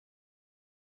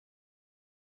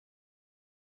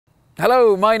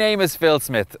Hello, my name is Phil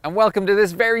Smyth and welcome to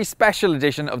this very special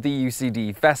edition of the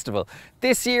UCD Festival.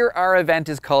 This year our event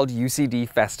is called UCD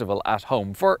Festival at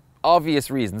Home for obvious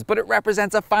reasons, but it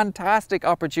represents a fantastic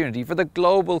opportunity for the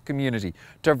global community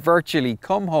to virtually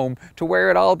come home to where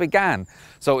it all began.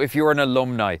 So if you're an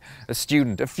alumni, a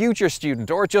student, a future student,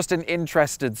 or just an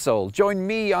interested soul, join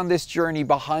me on this journey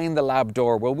behind the lab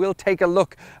door where we'll take a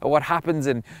look at what happens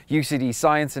in UCD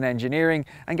science and engineering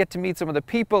and get to meet some of the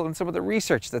people and some of the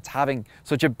research that's having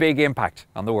such a big impact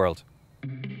on the world.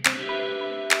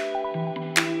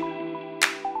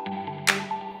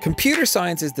 Computer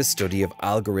science is the study of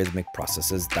algorithmic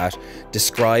processes that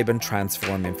describe and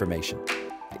transform information.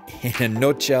 In a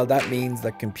nutshell, that means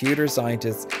that computer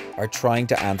scientists are trying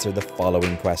to answer the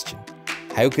following question: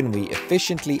 how can we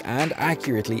efficiently and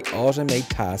accurately automate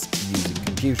tasks using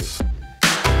computers?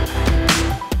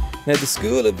 Now, the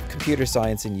School of Computer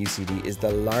Science in UCD is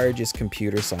the largest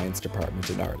computer science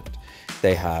department in Ireland.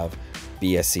 They have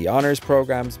BSc honours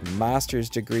programmes, master's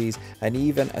degrees, and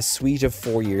even a suite of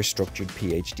 4-year structured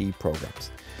PhD programmes.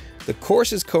 The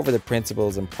courses cover the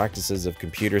principles and practices of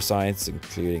computer science,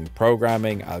 including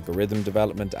programming, algorithm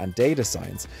development, and data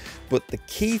science. But the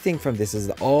key thing from this is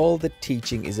that all the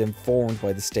teaching is informed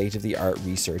by the state-of-the-art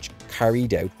research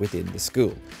carried out within the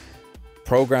school.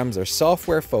 Programs are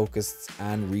software focused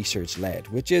and research led,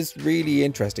 which is really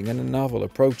interesting and a novel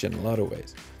approach in a lot of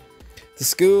ways. The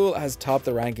school has topped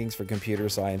the rankings for computer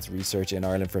science research in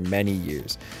Ireland for many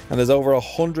years, and there's over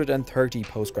 130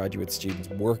 postgraduate students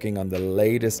working on the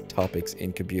latest topics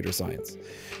in computer science.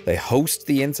 They host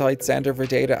the Insight Centre for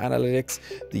Data Analytics,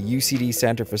 the UCD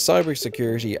Centre for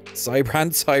Cybersecurity, Cyber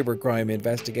and Cybercrime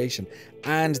Investigation,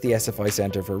 and the SFI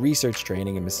Centre for Research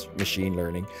Training and Machine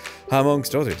Learning,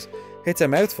 amongst others. It's a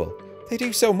mouthful. They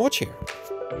do so much here.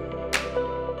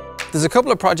 There's a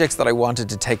couple of projects that I wanted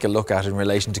to take a look at in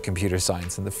relation to computer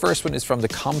science, and the first one is from the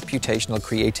Computational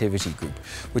Creativity Group,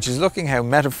 which is looking how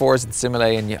metaphors and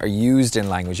simile are used in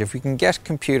language. If we can get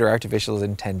computer artificial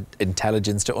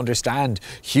intelligence to understand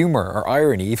humour or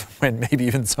irony, even when maybe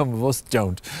even some of us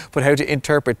don't, but how to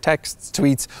interpret texts,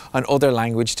 tweets on other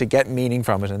language to get meaning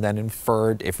from it and then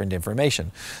infer different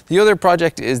information. The other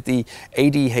project is the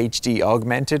ADHD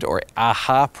Augmented or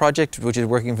AHA project, which is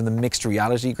working from the Mixed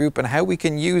Reality Group, and how we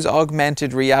can use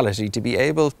augmented reality to be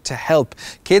able to help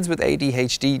kids with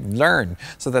ADHD learn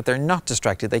so that they're not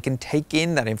distracted. They can take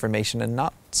in that information and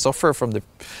not suffer from the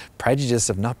prejudice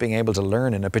of not being able to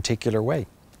learn in a particular way.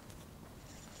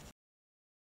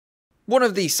 One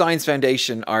of the Science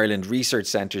Foundation Ireland research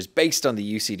centres based on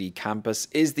the UCD campus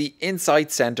is the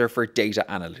Insight Centre for Data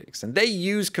Analytics, and they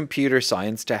use computer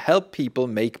science to help people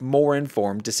make more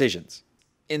informed decisions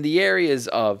in the areas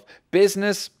of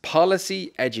business,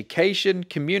 policy, education,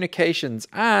 communications,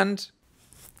 and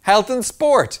health and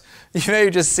sport. You may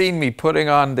have just seen me putting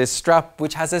on this strap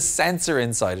which has a sensor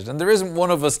inside it, and there isn't one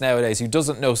of us nowadays who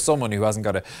doesn't know someone who hasn't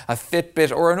got a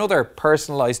Fitbit or another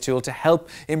personalised tool to help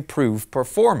improve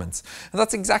performance. And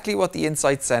that's exactly what the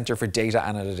Insight Centre for Data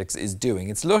Analytics is doing.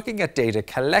 It's looking at data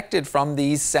collected from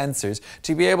these sensors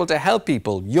to be able to help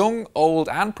people, young, old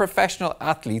and professional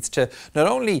athletes, to not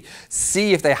only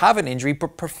see if they have an injury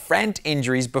but prevent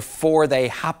injuries before they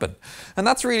happen. And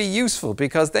that's really useful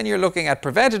because then you're looking at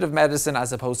preventative medicine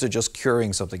as opposed to just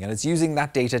curing something, and it's using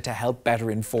that data to help better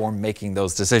inform making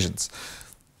those decisions.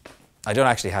 I don't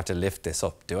actually have to lift this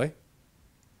up, do I?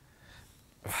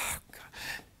 Oh,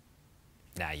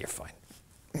 nah, you're fine.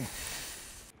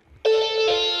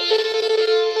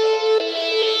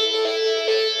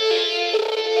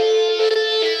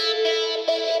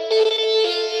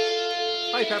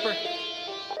 Hi, Pepper.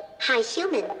 Hi,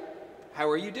 human. How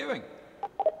are you doing?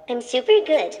 I'm super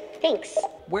good, thanks.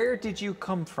 Where did you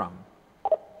come from?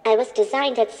 I was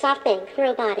designed at SoftBank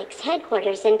Robotics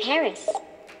headquarters in Paris.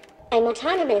 I'm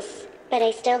autonomous, but I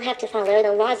still have to follow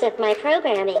the laws of my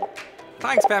programming.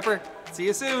 Thanks, Pepper. See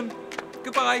you soon.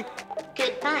 Goodbye.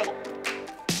 Goodbye.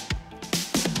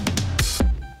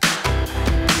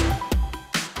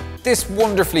 This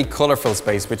wonderfully colourful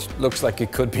space, which looks like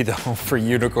it could be the home for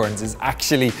unicorns, is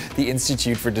actually the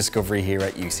Institute for Discovery here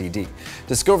at UCD.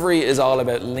 Discovery is all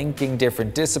about linking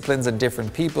different disciplines and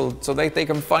different people so that they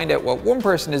can find out what one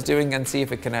person is doing and see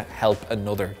if it can help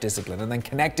another discipline, and then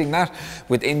connecting that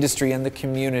with industry and the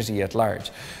community at large.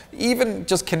 Even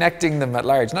just connecting them at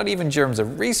large, not even in terms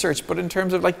of research, but in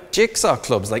terms of like jigsaw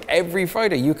clubs. Like every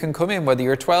Friday you can come in, whether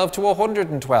you're 12 to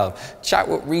 112, chat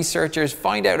with researchers,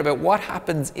 find out about what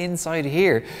happens inside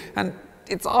here. And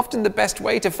it's often the best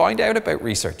way to find out about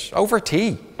research, over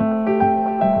tea.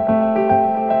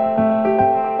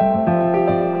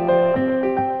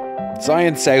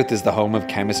 Science South is the home of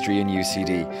chemistry in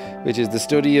UCD, which is the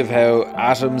study of how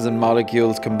atoms and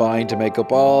molecules combine to make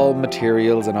up all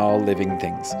materials and all living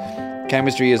things.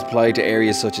 Chemistry is applied to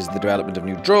areas such as the development of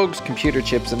new drugs, computer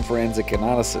chips and forensic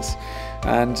analysis.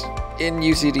 And in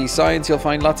UCD Science you'll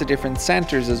find lots of different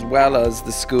centres as well as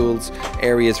the school's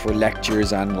areas for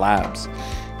lectures and labs.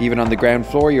 Even on the ground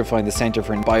floor you'll find the Centre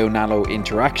for Bio-Nano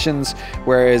Interactions,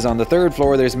 whereas on the third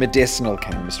floor there's medicinal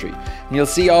chemistry. And you'll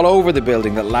see all over the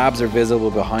building that labs are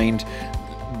visible behind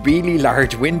really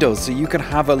large windows, so you can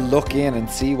have a look in and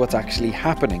see what's actually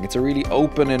happening. It's a really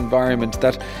open environment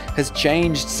that has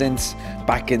changed since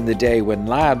back in the day when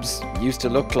labs used to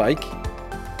look like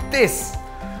this.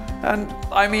 And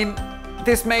I mean,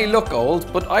 this may look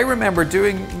old, but I remember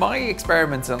doing my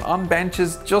experiments on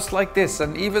benches just like this.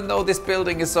 And even though this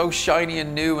building is so shiny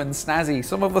and new and snazzy,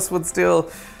 some of us would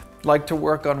still like to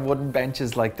work on wooden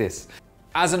benches like this.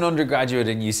 As an undergraduate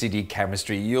in UCD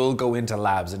chemistry, you'll go into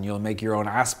labs and you'll make your own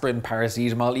aspirin,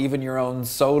 paracetamol, even your own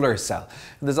solar cell.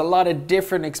 And there's a lot of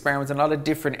different experiments and a lot of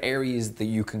different areas that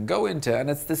you can go into, and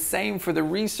it's the same for the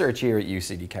research here at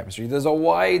UCD chemistry. There's a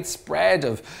wide spread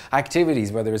of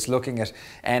activities, whether it's looking at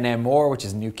NMR, which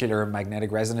is nuclear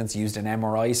magnetic resonance used in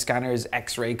MRI scanners,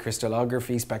 X-ray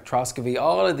crystallography, spectroscopy,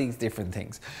 all of these different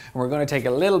things. And we're going to take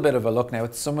a little bit of a look now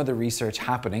at some of the research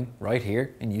happening right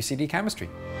here in UCD chemistry.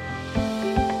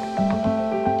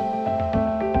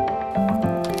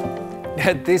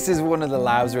 This is one of the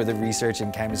labs where the research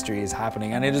in chemistry is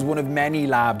happening, and it is one of many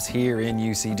labs here in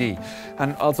UCD,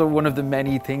 and also one of the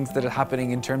many things that are happening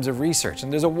in terms of research,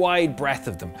 and there's a wide breadth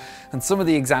of them. And some of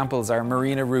the examples are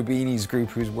Marina Rubini's group,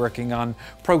 who's working on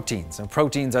proteins, and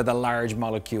proteins are the large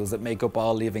molecules that make up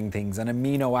all living things, and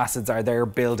amino acids are their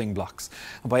building blocks.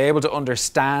 And by able to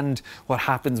understand what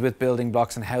happens with building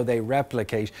blocks and how they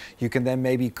replicate, you can then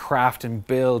maybe craft and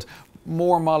build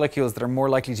more molecules that are more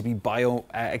likely to be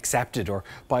accepted or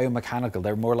biomechanical.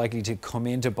 They're more likely to come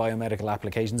into biomedical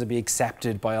applications and be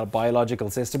accepted by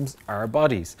biological systems, our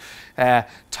bodies.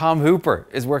 Tom Hooper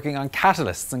is working on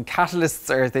catalysts, and catalysts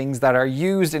are things that are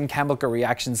used in chemical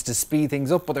reactions to speed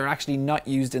things up, but they're actually not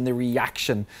used in the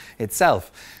reaction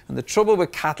itself. And the trouble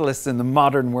with catalysts in the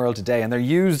modern world today, and they're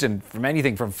used from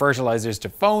anything from fertilizers to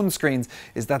phone screens,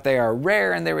 is that they are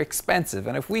rare and they're expensive.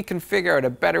 And if we can figure out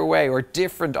a better way or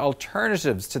different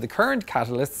alternatives to the current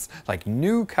catalysts, like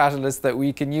new catalysts that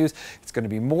we can use, it's going to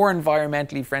be more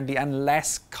environmentally friendly and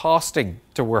less costing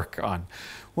to work on.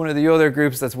 One of the other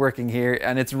groups that's working here,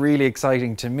 and it's really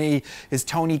exciting to me, is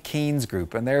Tony Keen's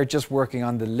group, and they're just working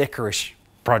on the licorice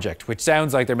project, which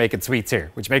sounds like they're making sweets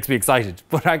here, which makes me excited.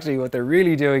 But actually what they're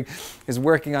really doing is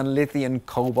working on lithium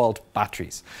cobalt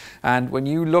batteries. And when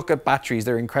you look at batteries,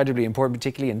 they're incredibly important,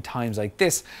 particularly in times like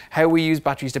this, how we use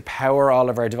batteries to power all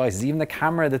of our devices, even the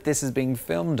camera that this is being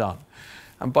filmed on.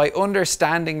 And by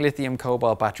understanding lithium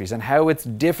cobalt batteries and how it's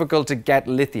difficult to get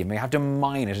lithium, you have to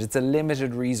mine it, it's a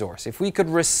limited resource. If we could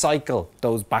recycle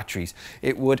those batteries,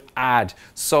 it would add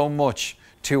so much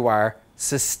to our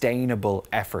sustainable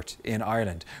effort in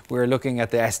Ireland. We're looking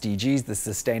at the SDGs, the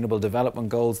Sustainable Development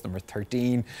Goals, number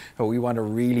 13, what we want to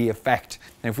really affect.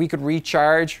 And if we could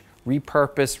recharge,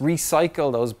 repurpose,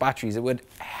 recycle those batteries, it would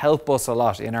help us a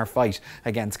lot in our fight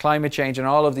against climate change and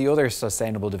all of the other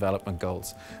Sustainable Development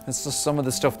Goals. It's just some of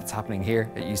the stuff that's happening here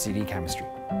at UCD Chemistry.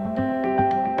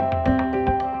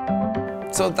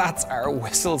 So that's our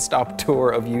whistle-stop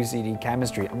tour of UCD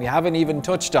Chemistry, and we haven't even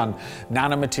touched on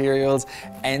nanomaterials,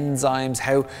 enzymes,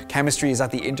 how chemistry is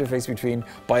at the interface between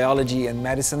biology and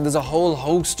medicine. There's a whole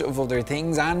host of other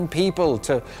things and people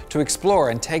to explore,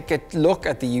 and take a look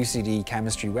at the UCD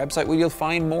Chemistry website where you'll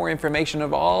find more information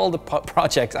of all the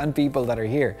projects and people that are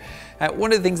here.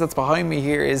 One of the things that's behind me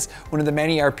here is one of the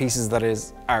many art pieces that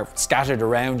are scattered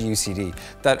around UCD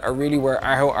that are really where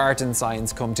how art and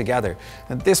science come together.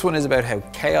 And this one is about how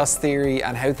chaos theory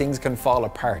and how things can fall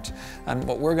apart. And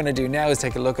what we're going to do now is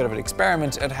take a look at an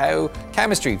experiment at how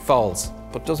chemistry falls,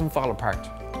 but doesn't fall apart.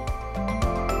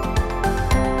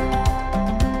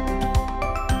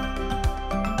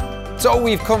 So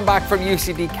we've come back from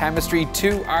UCD Chemistry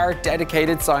to our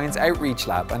dedicated science outreach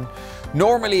lab, and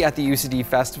normally at the UCD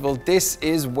Festival, this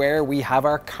is where we have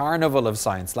our carnival of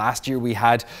science. Last year we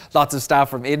had lots of staff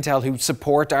from Intel who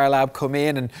support our lab come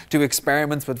in and do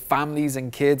experiments with families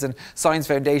and kids, and Science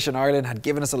Foundation Ireland had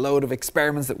given us a load of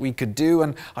experiments that we could do,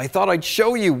 and I thought I'd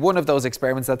show you one of those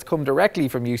experiments that's come directly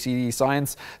from UCD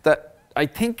Science that I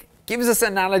think gives us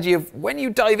an analogy of when you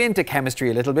dive into chemistry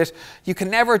a little bit, you can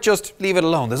never just leave it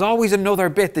alone. There's always another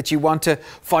bit that you want to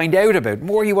find out about,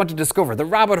 more you want to discover, the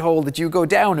rabbit hole that you go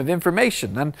down of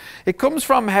information. And it comes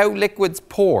from how liquids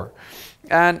pour.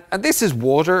 And this is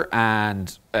water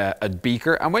and a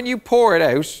beaker, and when you pour it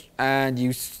out and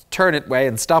you turn it away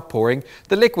and stop pouring,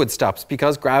 the liquid stops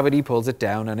because gravity pulls it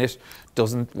down and it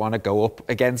doesn't want to go up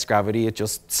against gravity, it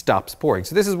just stops pouring.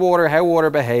 So this is water, how water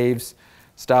behaves,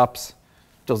 stops,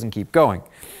 doesn't keep going.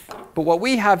 But what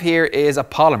we have here is a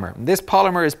polymer. This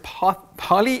polymer is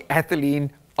polyethylene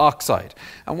oxide.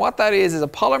 And what that is a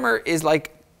polymer is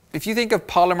like, if you think of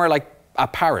polymer like a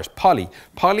parrot,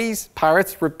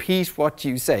 parrots repeat what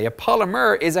you say. A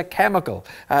polymer is a chemical,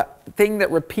 a thing that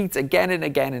repeats again and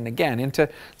again and again into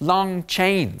long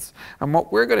chains. And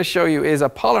what we're going to show you is a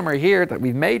polymer here that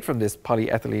we've made from this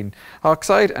polyethylene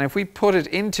oxide. And if we put it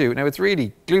into, now it's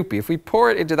really gloopy, if we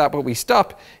pour it into that but we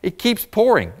stop, it keeps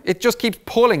pouring. It just keeps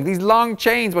pulling. These long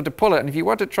chains want to pull it. And if you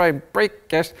want to try and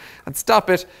break it and stop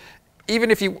it,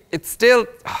 even if you, it's still,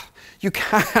 you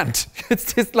can't.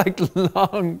 It's just like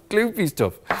long, gloopy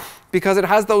stuff because it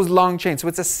has those long chains. So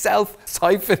it's a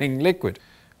self-siphoning liquid.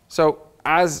 So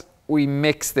as we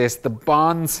mix this, the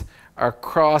bonds are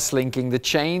cross-linking. The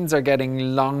chains are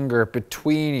getting longer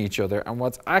between each other. And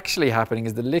what's actually happening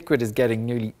is the liquid is getting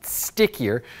nearly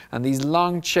stickier, and these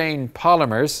long chain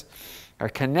polymers are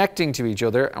connecting to each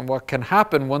other. And what can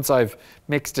happen once I've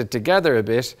mixed it together a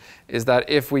bit is that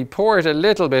if we pour it a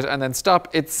little bit and then stop,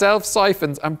 it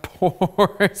self-siphons and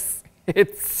pours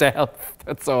itself.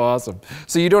 That's so awesome.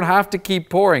 So you don't have to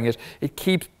keep pouring it. It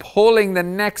keeps pulling the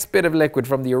next bit of liquid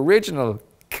from the original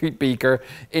beaker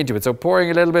into it. So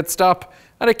pouring a little bit, stop,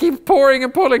 and it keeps pouring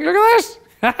and pulling. Look at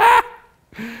that.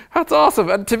 That's awesome.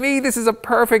 And to me, this is a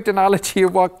perfect analogy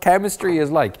of what chemistry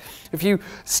is like. If you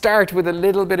start with a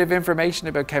little bit of information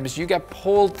about chemistry, you get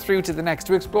pulled through to the next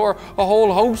to explore a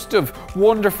whole host of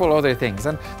wonderful other things.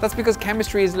 And that's because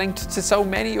chemistry is linked to so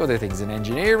many other things in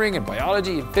engineering and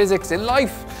biology and physics, in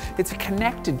life. It's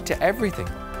connected to everything.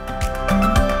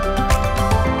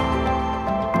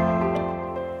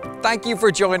 Thank you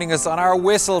for joining us on our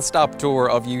whistle-stop tour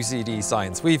of UCD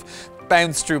Science. We've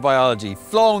bounced through biology,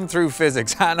 flown through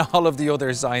physics and all of the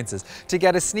other sciences to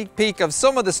get a sneak peek of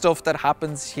some of the stuff that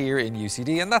happens here in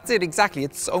UCD. And that's it, exactly,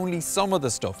 it's only some of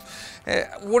the stuff.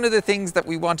 One of the things that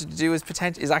we wanted to do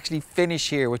is actually finish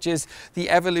here, which is the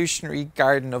evolutionary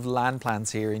garden of land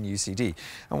plants here in UCD.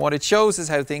 And what it shows is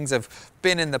how things have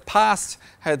been in the past,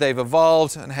 how they've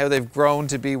evolved and how they've grown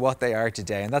to be what they are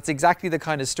today. And that's exactly the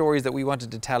kind of stories that we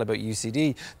wanted to tell about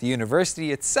UCD, the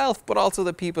university itself, but also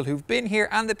the people who've been here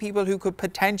and the people who could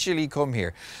potentially come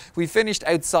here. We finished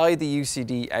outside the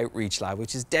UCD Outreach Lab,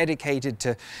 which is dedicated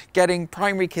to getting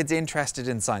primary kids interested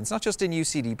in science, not just in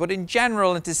UCD, but in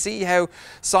general, and to see how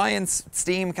science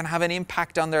STEAM can have an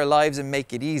impact on their lives and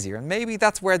make it easier. And maybe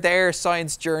that's where their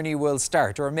science journey will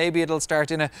start, or maybe it'll start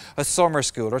in a summer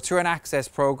school or through an access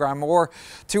program or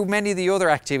through many of the other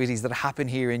activities that happen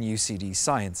here in UCD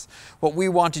Science. What we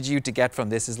wanted you to get from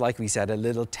this is, like we said, a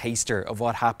little taster of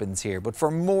what happens here. But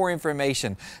for more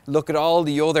information, look at all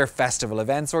the other festival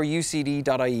events or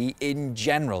ucd.ie in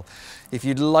general. If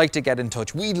you'd like to get in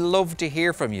touch, we'd love to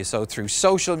hear from you. So through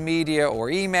social media or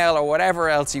email or whatever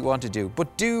else you want to do.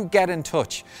 But do get in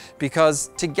touch, because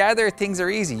together things are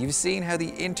easy. You've seen how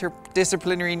the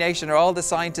interdisciplinary nation or all the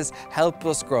scientists help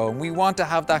us grow. And we want to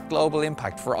have that global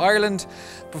impact for Ireland,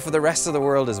 but for the rest of the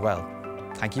world as well.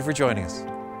 Thank you for joining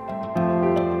us.